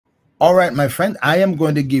All right, my friend, I am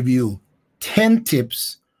going to give you 10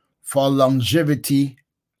 tips for longevity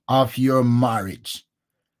of your marriage.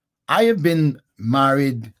 I have been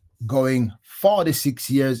married going 46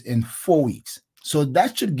 years in 4 weeks. So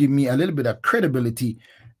that should give me a little bit of credibility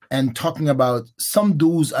and talking about some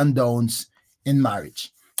do's and don'ts in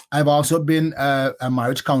marriage. I've also been a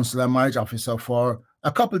marriage counselor, marriage officer for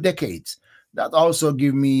a couple decades. That also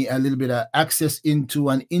give me a little bit of access into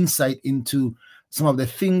and insight into some of the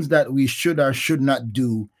things that we should or should not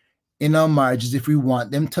do in our marriages if we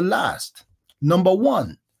want them to last. Number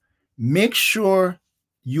one, make sure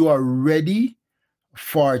you are ready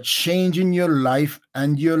for a change in your life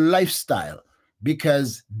and your lifestyle,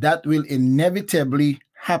 because that will inevitably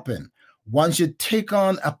happen. Once you take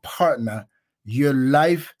on a partner, your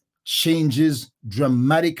life changes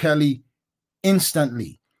dramatically,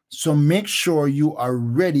 instantly. So make sure you are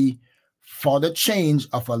ready for the change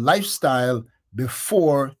of a lifestyle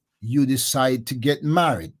before you decide to get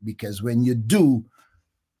married, because when you do,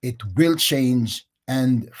 it will change,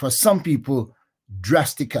 and for some people,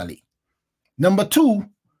 drastically. Number two,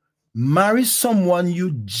 marry someone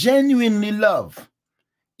you genuinely love.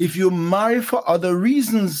 If you marry for other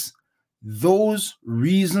reasons, those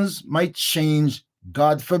reasons might change,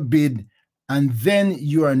 God forbid, and then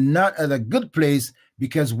you are not at a good place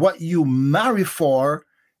because what you marry for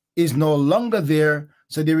is no longer there.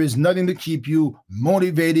 So there is nothing to keep you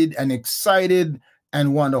motivated and excited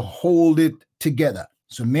and want to hold it together.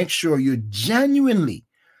 So make sure you genuinely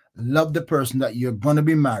love the person that you're going to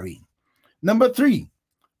be marrying. Number three,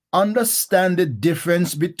 understand the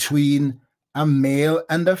difference between a male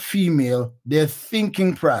and a female, their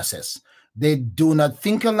thinking process. They do not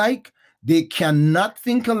think alike. They cannot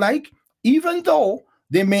think alike, even though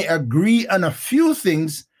they may agree on a few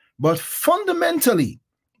things, but fundamentally,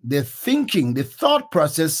 the thinking, the thought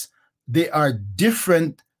process, they are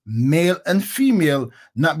different, male and female,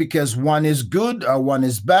 not because one is good or one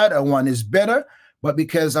is bad or one is better, but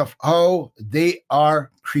because of how they are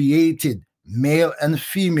created, male and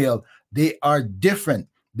female. They are different.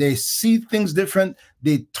 They see things different.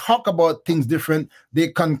 They talk about things different. They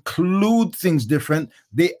conclude things different.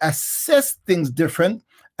 They assess things different.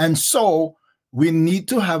 And so we need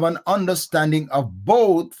to have an understanding of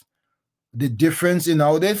both, the difference in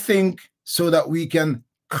how they think, so that we can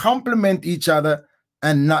complement each other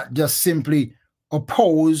and not just simply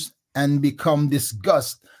oppose and become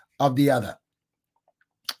disgust of the other.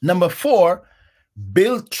 Number four,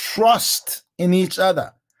 build trust in each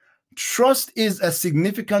other. Trust is a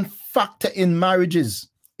significant factor in marriages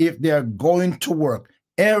if they are going to work.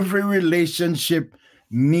 Every relationship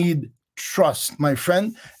needs trust, my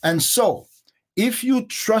friend. And so if you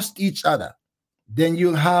trust each other, then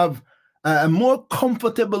you'll have a more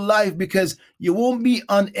comfortable life, because you won't be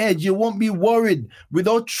on edge. You won't be worried.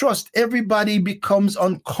 Without trust, everybody becomes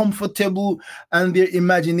uncomfortable and their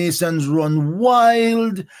imaginations run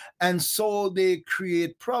wild. And so they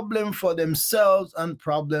create problems for themselves and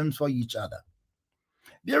problems for each other.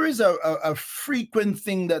 There is a frequent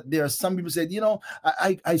thing that there are some people said, you know,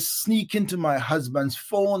 I sneak into my husband's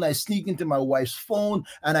phone, I sneak into my wife's phone,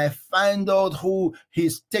 and I find out who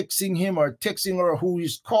he's texting him or texting her, who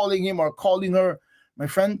is calling him or calling her. My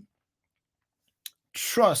friend,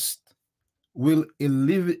 trust will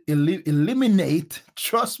eliminate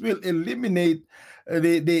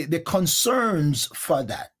the concerns for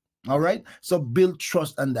that. All right. So build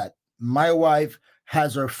trust on that. My wife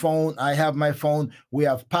has her phone. I have my phone. We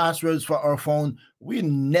have passwords for our phone. We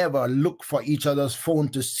never look for each other's phone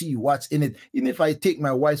to see what's in it. Even if I take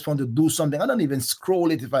my wife's phone to do something, I don't even scroll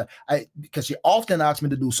it because she often asks me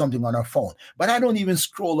to do something on her phone, but I don't even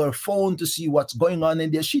scroll her phone to see what's going on in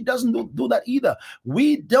there. She doesn't do that either.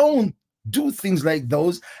 We don't do things like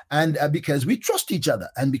those, and because we trust each other,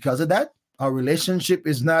 and because of that, our relationship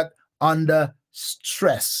is not under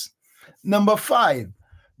stress. Number five,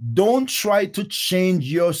 don't try to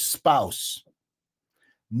change your spouse.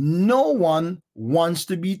 No one wants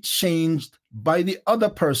to be changed by the other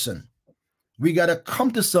person. We got to come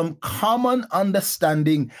to some common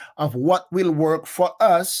understanding of what will work for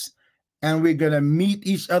us, and we're going to meet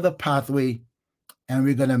each other pathway, and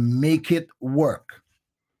we're going to make it work.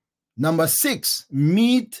 Number six,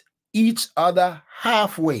 meet each other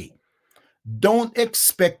halfway. Don't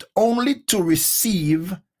expect only to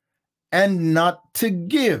receive and not to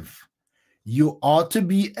give. You ought to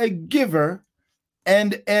be a giver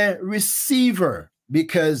and a receiver,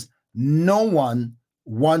 because no one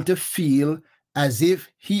wants to feel as if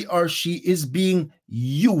he or she is being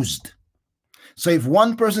used. So if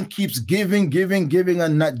one person keeps giving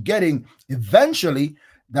and not getting, eventually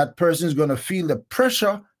that person is going to feel the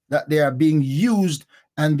pressure that they are being used,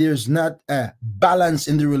 and there's not a balance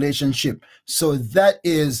in the relationship. So that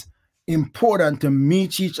is important to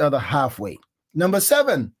meet each other halfway. Number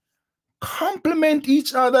 7, compliment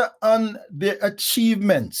each other on their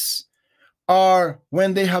achievements or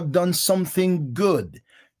when they have done something good.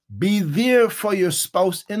 Be there for your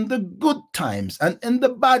spouse in the good times and in the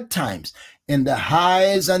bad times, in the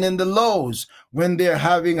highs and in the lows. When they're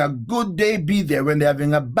having a good day, be there. When they're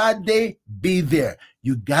having a bad day, be there.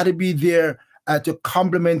 You got to be there to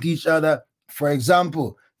compliment each other. For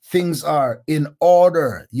example, things are in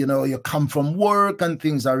order. You know, you come from work and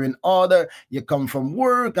things are in order. You come from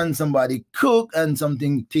work and somebody cook and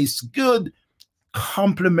something tastes good.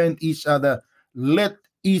 Compliment each other. Let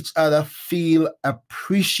each other feel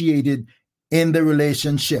appreciated in the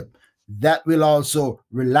relationship. That will also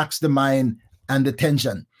relax the mind and the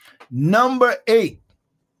tension. Number 8,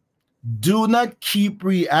 do not keep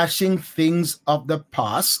rehashing things of the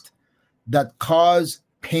past that cause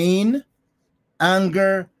pain,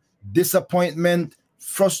 anger, disappointment,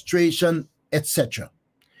 frustration, etc.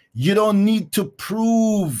 You don't need to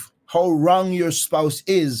prove how wrong your spouse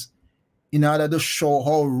is in order to show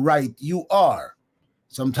how right you are.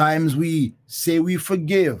 Sometimes we say we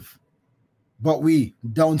forgive, but we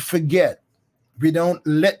don't forget. We don't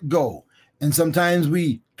let go. And sometimes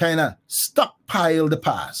we kind of stockpile the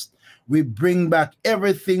past. We bring back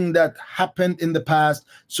everything that happened in the past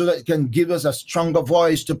so that it can give us a stronger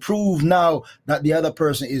voice to prove now that the other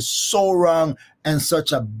person is so wrong and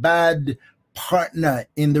such a bad partner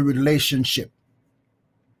in the relationship.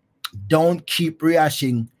 Don't keep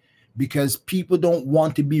rehashing, because people don't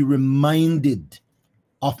want to be reminded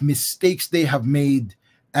of mistakes they have made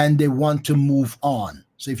and they want to move on.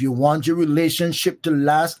 So if you want your relationship to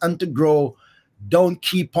last and to grow, don't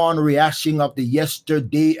keep on rehashing of the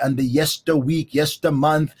yesterday and the yesterweek,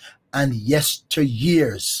 yestermonth, and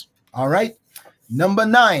yesteryears. All right. Number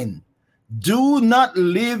 9, do not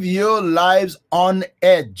live your lives on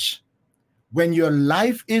edge. When your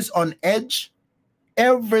life is on edge,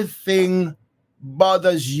 everything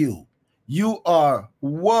bothers you. You are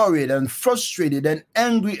worried and frustrated and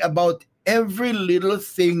angry about every little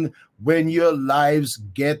thing when your lives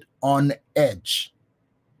get on edge.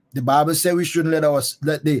 The Bible says we shouldn't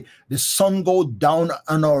let the sun go down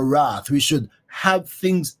on our wrath. We should have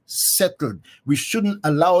things settled. We shouldn't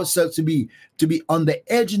allow ourselves to be on the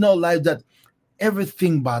edge in our lives that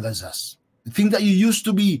everything bothers us. The thing that you used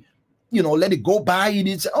to be, let it go by,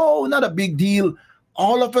 it's not a big deal.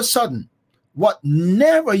 All of a sudden, what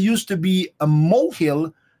never used to be a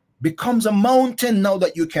molehill becomes a mountain now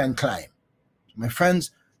that you can climb. My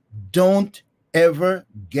friends, don't ever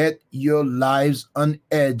get your lives on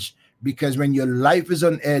edge, because when your life is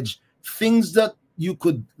on edge, things that you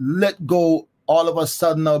could let go all of a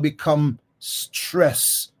sudden now become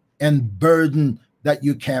stress and burden that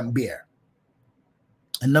you can't bear.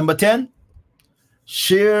 And number 10,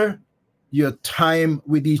 share your time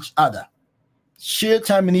with each other. Share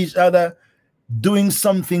time with each other, doing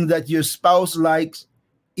something that your spouse likes,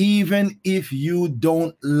 even if you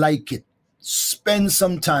don't like it. Spend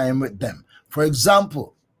some time with them. For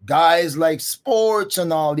example, guys like sports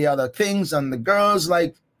and all the other things, and the girls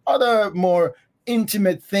like other more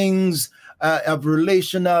intimate things, of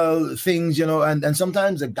relational things, and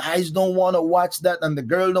sometimes the guys don't want to watch that and the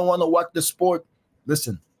girl don't want to watch the sport.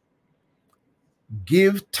 Listen,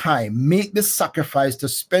 give time, make the sacrifice to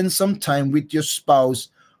spend some time with your spouse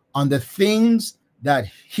on the things that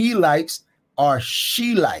he likes or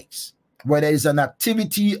she likes, whether it's an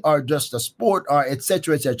activity or just a sport or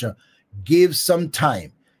etc., etc. Give some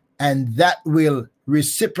time, and that will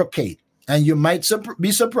reciprocate. And you might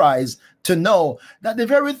be surprised to know that the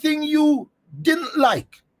very thing you didn't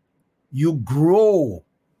like, you grow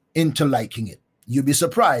into liking it. You'll be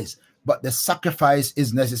surprised, but the sacrifice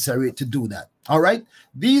is necessary to do that. All right.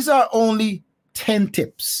 These are only 10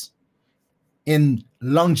 tips in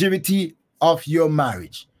longevity of your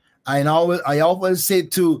marriage. I always say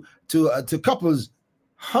to couples,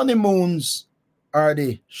 honeymoons are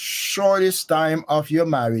the shortest time of your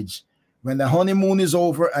marriage. When the honeymoon is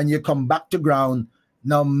over and you come back to ground,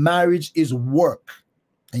 now marriage is work,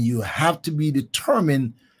 and you have to be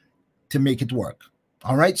determined to make it work.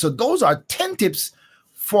 All right. So those are 10 tips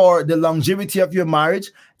for the longevity of your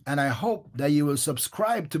marriage. And I hope that you will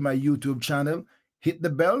subscribe to my YouTube channel, hit the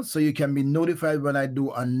bell so you can be notified when I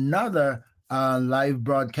do another live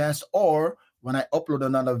broadcast or when I upload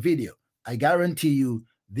another video. I guarantee you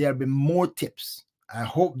there will be more tips. I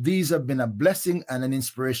hope these have been a blessing and an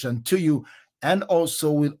inspiration to you, and also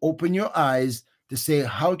will open your eyes to say,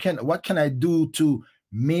 what can I do to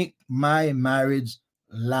make my marriage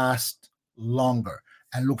last longer?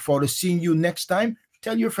 And look forward to seeing you next time.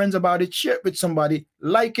 Tell your friends about it. Share it with somebody.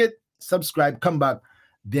 Like it. Subscribe. Come back.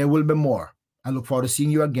 There will be more. I look forward to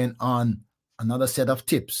seeing you again on another set of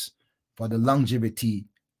tips for the longevity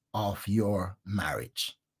of your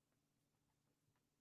marriage.